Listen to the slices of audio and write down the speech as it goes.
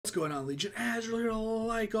What's going on, Legion? As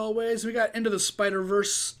like always, we got Into the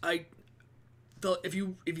Spider-Verse. If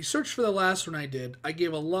you search for the last one I did, I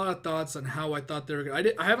gave a lot of thoughts on how I thought they were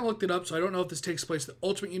going. I haven't looked it up, so I don't know if this takes place in the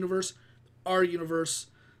Ultimate Universe, our universe.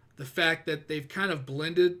 The fact that they've kind of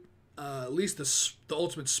blended at least the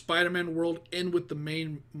Ultimate Spider-Man world in with the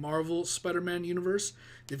main Marvel Spider-Man universe.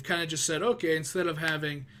 They've kind of just said, okay, instead of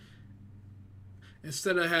having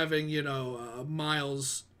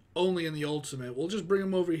Miles only in the Ultimate, we'll just bring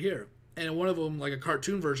him over here. And one of them, like a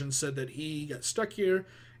cartoon version, said that he got stuck here,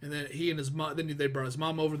 and then he and his mom, then they brought his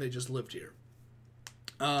mom over, and they just lived here.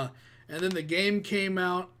 And then the game came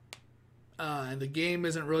out, and the game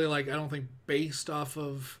isn't really I don't think based off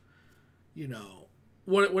of,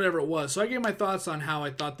 whatever it was. So I gave my thoughts on how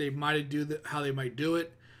I thought they might how they might do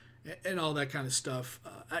it, and all that kind of stuff.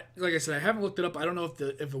 Like I said, I haven't looked it up. I don't know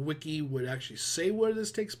if a wiki would actually say where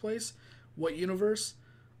this takes place, what universe.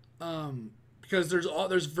 Because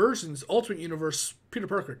there's versions. Ultimate Universe, Peter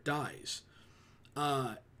Parker dies.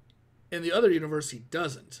 In the other universe, he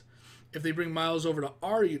doesn't. If they bring Miles over to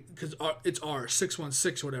R, because it's R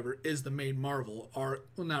 616 whatever is the main Marvel R.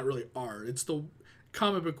 Well, not really R. It's the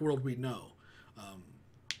comic book world we know.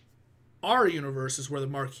 Our universe is where the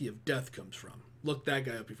Marquis of Death comes from. Look that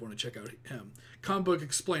guy up if you want to check out him. Comic Book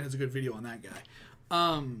Explained has a good video on that guy.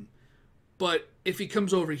 But if he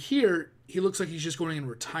comes over here, he looks like he's just going in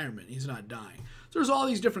retirement. He's not dying. So there's all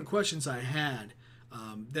these different questions I had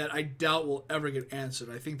that I doubt will ever get answered.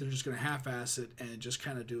 I think they're just going to half-ass it and just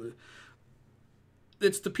kind of do it.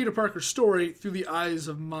 It's the Peter Parker story through the eyes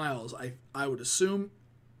of Miles, I would assume.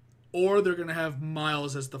 Or they're going to have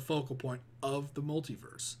Miles as the focal point of the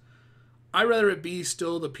multiverse. I'd rather it be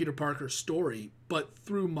still the Peter Parker story, but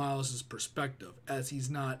through Miles' perspective, as he's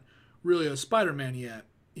not really a Spider-Man yet.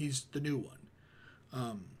 He's the new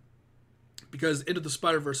one. Because Into the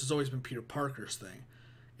Spider-Verse has always been Peter Parker's thing.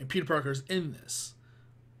 And Peter Parker's in this.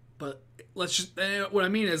 But let's just... what I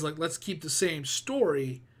mean is, let's keep the same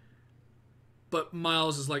story, but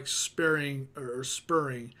Miles is,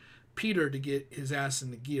 spurring Peter to get his ass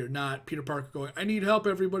in the gear. Not Peter Parker going, I need help,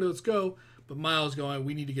 everybody, let's go. But Miles going,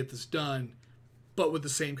 we need to get this done, but with the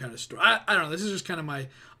same kind of story. I don't know. This is just kind of my...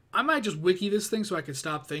 I might just wiki this thing so I can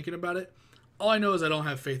stop thinking about it. All I know is I don't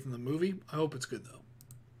have faith in the movie. I hope it's good, though.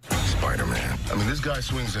 Spider-Man. I mean, this guy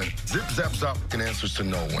swings in. Zip, zap, zop, and answers to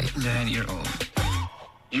no one. Dad, you're old.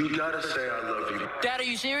 You gotta say I love you. Dad, are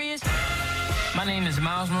you serious? My name is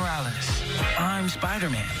Miles Morales. I'm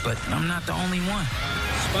Spider-Man, but I'm not the only one.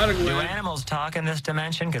 Spider-Gwen. Do animals talk in this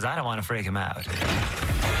dimension? Because I don't want to freak them out.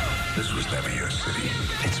 This was never your city.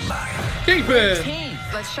 It's mine. Kingpin! Team,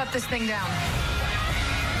 let's shut this thing down.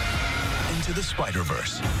 Into the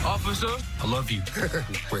Spider-Verse. Officer, I love you.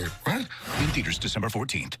 Wait, what? In theaters December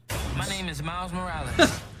 14th. my name is Miles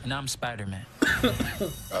Morales, and I'm Spider-Man.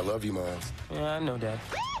 I love you, Miles. Yeah, I know, Dad.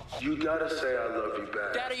 You gotta say I love you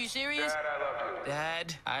back. Dad, are you serious? Dad, I love you.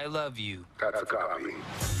 Dad, I love you. That's a copy.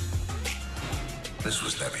 This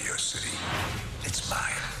was never your city. It's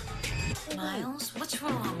mine. Miles, what's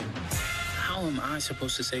wrong? How am I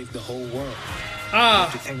supposed to save the whole world? Ah,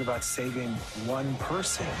 To think about saving one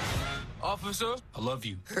person. Officer, I love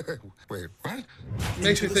you. Wait, what? makes me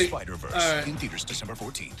Into the think. Spider-Verse. Alright. In theaters December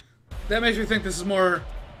 14th. That makes me think this is more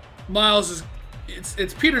Miles is.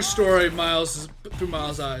 It's Peter's story. Miles is through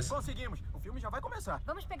Miles' eyes. Conseguimos. O filme já vai começar.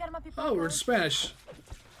 Vamos pegar uma pipoca. Oh, we're in Spanish.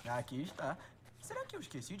 Aqui está. Será que eu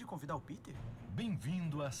esqueci de convidar o Peter?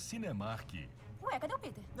 Bem-vindo a Cinemark. Ué, cadê o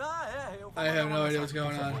Peter? Ah, é. Eu vou I have mandar no uma idea what's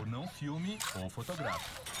mensagem. going Ou on. não filme ou fotografe.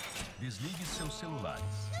 Desligue seus celulares.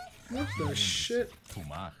 What the shit?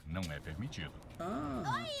 Fumar não é permitido.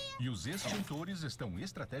 Ah. E os extintores estão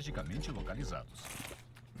estrategicamente localizados.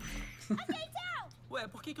 Ué,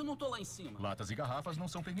 por que eu não tô lá em cima? Latas e garrafas não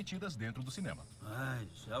são permitidas dentro do cinema. Ai,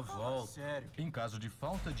 já volto. Sério. Em caso de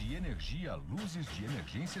falta de energia, luzes de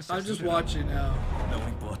emergência se I'm just acenderão. watching now. Não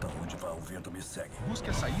importa onde vá, o vento me segue. Busque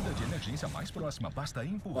a saída de emergência mais próxima. Basta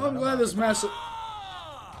empurrar Oh, I'm a glad lata. this massive.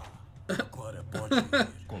 Agora pode ir.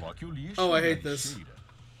 Coloque o lixo Oh, I na hate this. lixeira.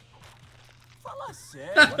 Fala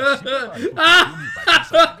sério. Participe para o filme vai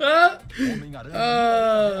lançar. Homem-Aranha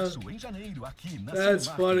Universo em janeiro aqui na That's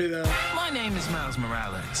Cinemark. funny though. My name is Miles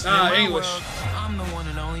Morales. Ah, In my English. world, I'm the one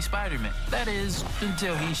and only Spider-Man. That is,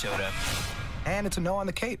 until he showed up. And it's a no on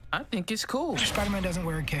the cape. I think it's cool. Spider-Man doesn't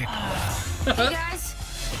wear a cape. Hey, guys.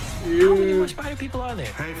 How many more spider people are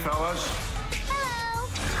there? Hey, fellas.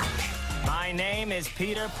 My name is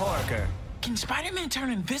Peter Porker. Can Spider-Man turn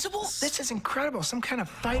invisible? This is incredible. Some kind of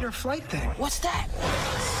fight or flight thing. What's that?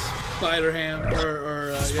 Spider-Ham or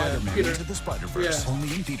yeah, Spider-Man Peter. Into the Spider-Verse. Yeah. Only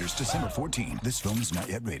in theaters December 14th. This film is not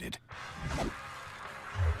yet rated.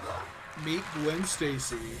 Meet Gwen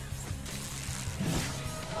Stacy.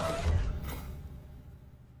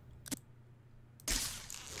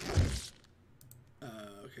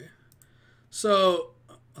 Okay. So,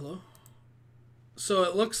 hello? So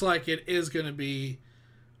it looks like it is going to be...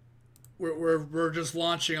 We're just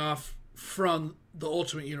launching off from the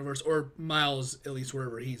Ultimate Universe, or Miles, at least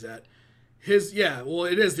wherever he's at. It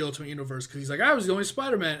is the Ultimate Universe, because he's like, I was the only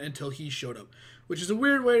Spider-Man until he showed up. Which is a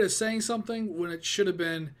weird way of saying something when it should have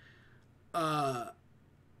been, I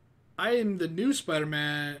am the new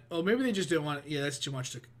Spider-Man. Oh, maybe they just didn't want to, that's too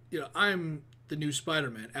much to, I'm the new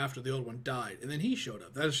Spider-Man after the old one died. And then he showed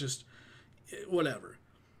up. That's just, whatever.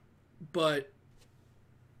 But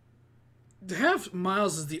to have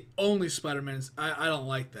Miles as the only Spider-Man, I don't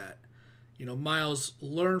like that. Miles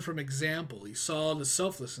learned from example. He saw the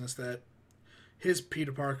selflessness that his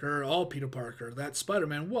Peter Parker, all Peter Parker, that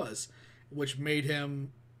Spider-Man was, which made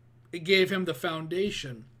him, it gave him the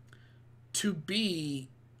foundation to be,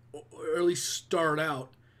 or at least start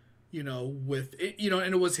out, with it,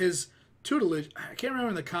 and it was his tutelage. I can't remember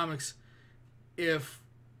in the comics if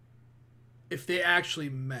they actually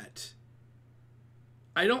met.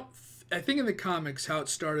 I think in the comics how it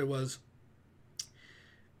started was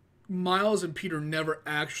Miles and Peter never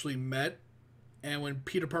actually met, and when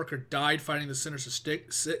Peter Parker died fighting the Sinister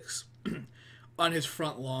Six on his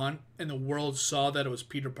front lawn, and the world saw that it was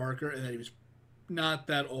Peter Parker and that he was not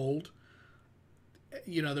that old,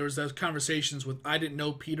 there was those conversations with I didn't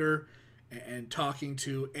know Peter, and talking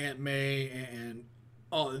to Aunt May and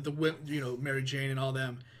all the Mary Jane and all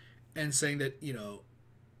them, and saying that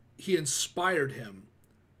he inspired him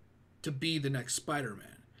to be the next Spider-Man.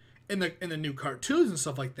 In the new cartoons and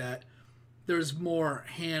stuff like that, there's more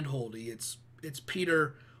hand-holdy. It's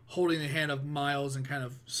Peter holding the hand of Miles and kind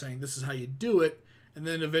of saying, this is how you do it, and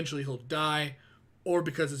then eventually he'll die, or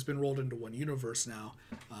because it's been rolled into one universe now,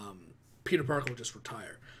 Peter Parker will just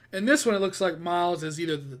retire. And this one, it looks like Miles is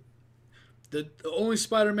either the only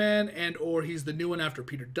Spider-Man, and or he's the new one after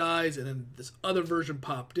Peter dies, and then this other version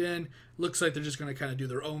popped in. Looks like they're just going to kind of do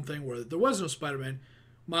their own thing, where there was no Spider-Man,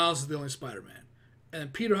 Miles is the only Spider-Man.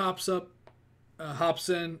 And Peter hops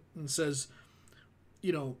in and says,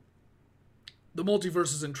 the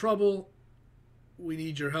multiverse is in trouble. We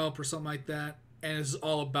need your help, or something like that. And it's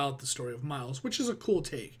all about the story of Miles, which is a cool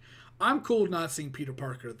take. I'm cool not seeing Peter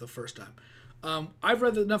Parker the first time. I've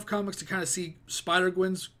read enough comics to kind of see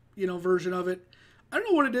Spider-Gwen's, version of it. I don't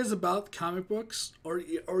know what it is about comic books or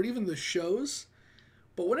even the shows,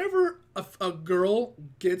 but whenever a girl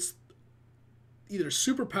gets either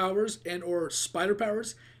superpowers and or spider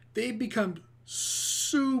powers, they become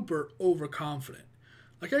super overconfident.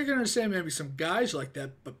 Like, I can understand maybe some guys like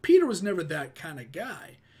that, but Peter was never that kind of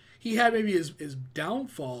guy. He had maybe his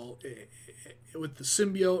downfall with the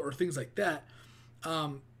symbiote or things like that.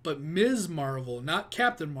 But Ms. Marvel, not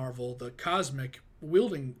Captain Marvel, the cosmic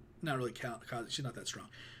wielding, not really she's not that strong.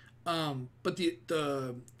 But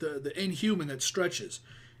the Inhuman that stretches,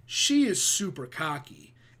 she is super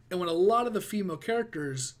cocky. And when a lot of the female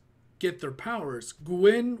characters get their powers,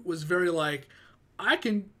 Gwen was very like, I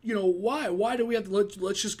can, why? Why do we have to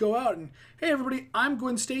let's just go out and, hey, everybody, I'm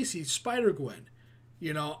Gwen Stacy, Spider-Gwen.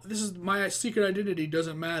 This is my secret identity,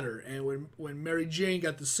 doesn't matter. And when Mary Jane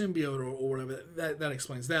got the symbiote or whatever, that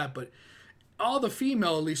explains that. But all the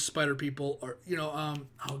female, at least Spider people, are,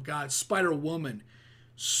 Spider-Woman,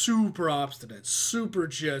 super obstinate, super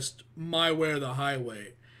just my way or the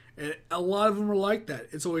highway. And a lot of them are like that.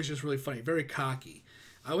 It's always just really funny, very cocky.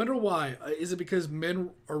 I wonder why. Is it because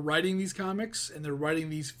men are writing these comics and they're writing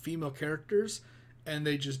these female characters and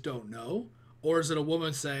they just don't know? Or is it a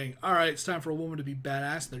woman saying, all right, it's time for a woman to be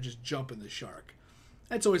badass, and they're just jumping the shark?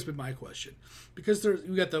 That's always been my question. Because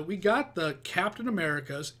we got the Captain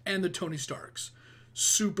Americas and the Tony Starks.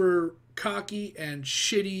 Super cocky and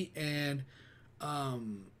shitty and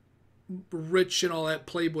rich and all that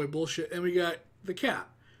playboy bullshit. And we got the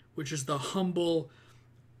Cap, which is the humble,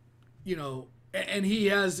 and he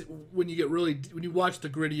has, when you watch the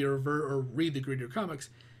grittier or read the grittier comics,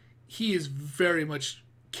 he is very much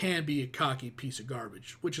can be a cocky piece of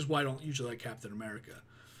garbage, which is why I don't usually like Captain America.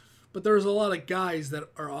 But there's a lot of guys that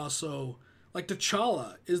are also, like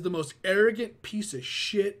T'Challa is the most arrogant piece of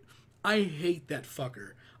shit. I hate that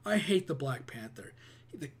fucker. I hate the Black Panther.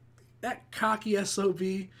 That cocky SOB,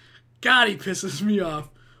 God, he pisses me off.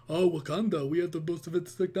 Oh, Wakanda, we have the most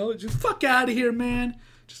advanced technology. Fuck out of here, man.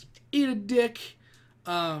 Just eat a dick.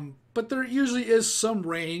 But there usually is some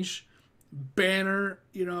range. Banner,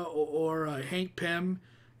 or Hank Pym,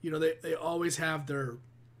 they always have their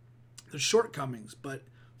shortcomings. But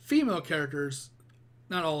female characters,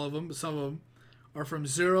 not all of them, but some of them, are from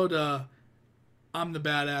 0 to I'm the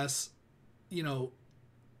badass, you know,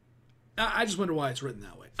 I just wonder why it's written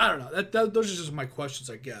that way. I don't know. Those are just my questions,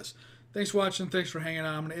 I guess. Thanks for watching. Thanks for hanging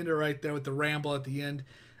out. I'm going to end it right there with the ramble at the end.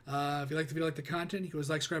 If you like the video, like the content, you can always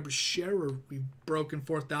like, subscribe, or share. We've broken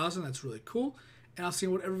 4,000. That's really cool. And I'll see you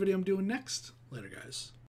in whatever video I'm doing next. Later, guys.